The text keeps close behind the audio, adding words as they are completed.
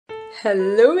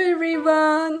Hello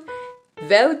everyone!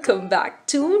 Welcome back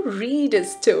to Read a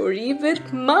Story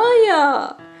with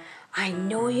Maya. I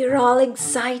know you're all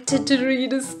excited to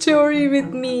read a story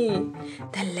with me.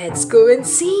 Then let's go and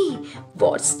see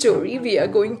what story we are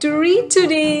going to read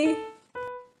today.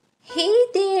 Hey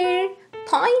there,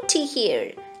 Pointy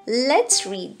here. Let's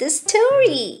read the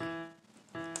story.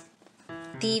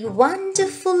 The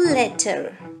Wonderful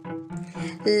Letter.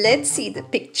 Let's see the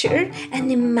picture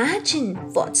and imagine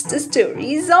what the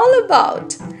story is all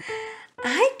about.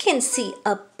 I can see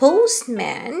a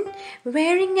postman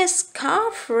wearing a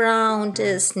scarf around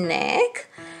his neck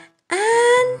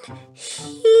and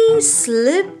he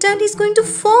slipped and he's going to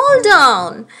fall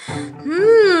down.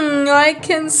 I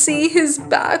can see his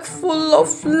bag full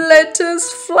of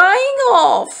letters flying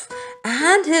off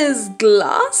and his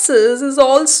glasses is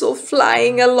also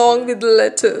flying along with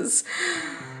letters.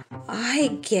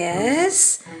 I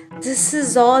guess this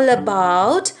is all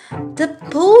about the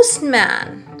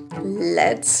postman.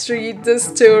 Let's read the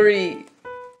story.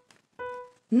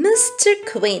 Mr.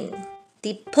 Quinn,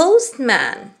 the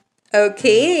postman.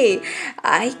 Okay,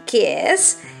 I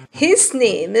guess his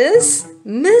name is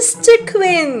Mr.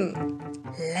 Quinn.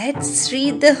 Let's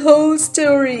read the whole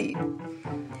story.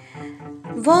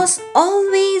 Was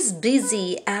always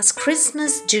busy as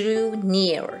Christmas drew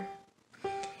near.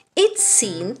 It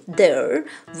seemed there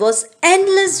was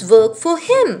endless work for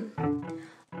him.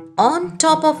 On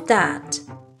top of that,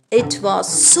 it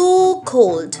was so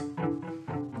cold.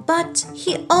 But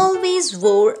he always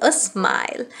wore a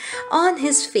smile on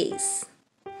his face.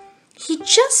 He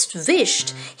just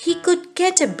wished he could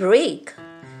get a break.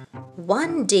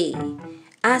 One day,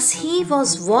 as he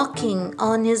was walking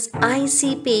on his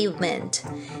icy pavement,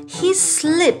 he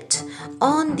slipped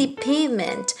on the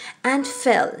pavement and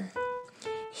fell.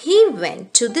 He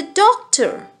went to the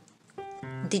doctor.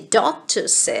 The doctor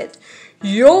said,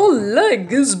 "Your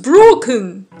leg is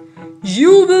broken.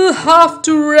 You will have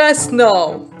to rest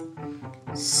now."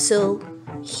 So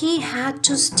he had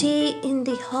to stay in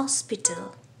the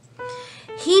hospital.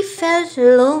 He felt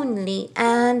lonely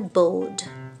and bored.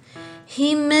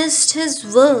 He missed his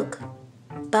work,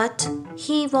 but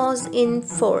he was in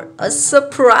for a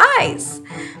surprise.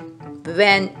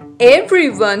 When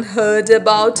everyone heard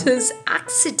about his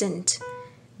accident,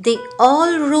 they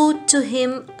all wrote to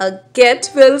him a get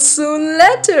well soon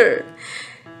letter.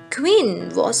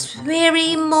 Quinn was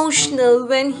very emotional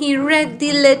when he read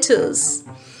the letters.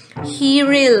 He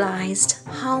realized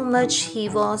how much he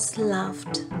was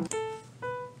loved.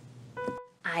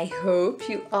 I hope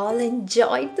you all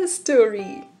enjoyed the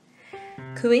story.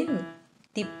 Quinn,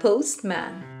 the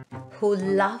postman, who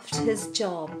loved his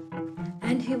job,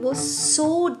 and he was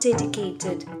so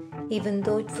dedicated even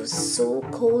though it was so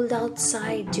cold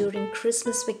outside during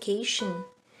Christmas vacation.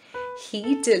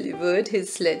 He delivered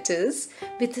his letters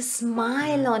with a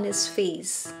smile on his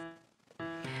face.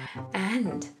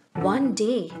 And one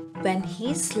day when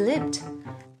he slipped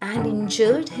and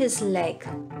injured his leg,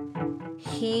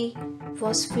 he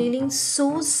was feeling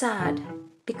so sad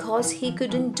because he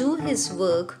couldn't do his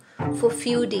work for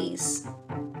few days.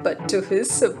 But to his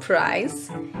surprise,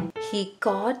 he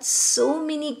got so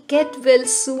many get well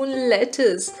soon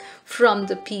letters from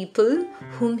the people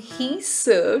whom he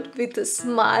served with a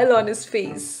smile on his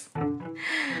face.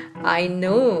 I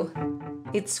know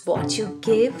it's what you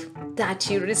give that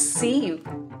you receive.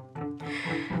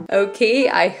 Okay,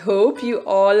 I hope you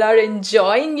all are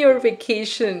enjoying your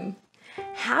vacation.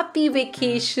 Happy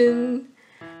vacation!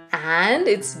 And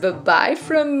it's bye-bye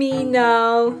from me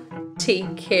now.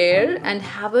 Take care and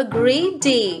have a great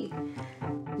day.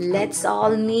 Let's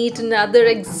all meet another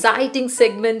exciting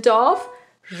segment of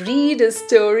Read a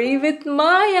Story with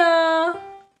Maya.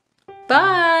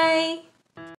 Bye!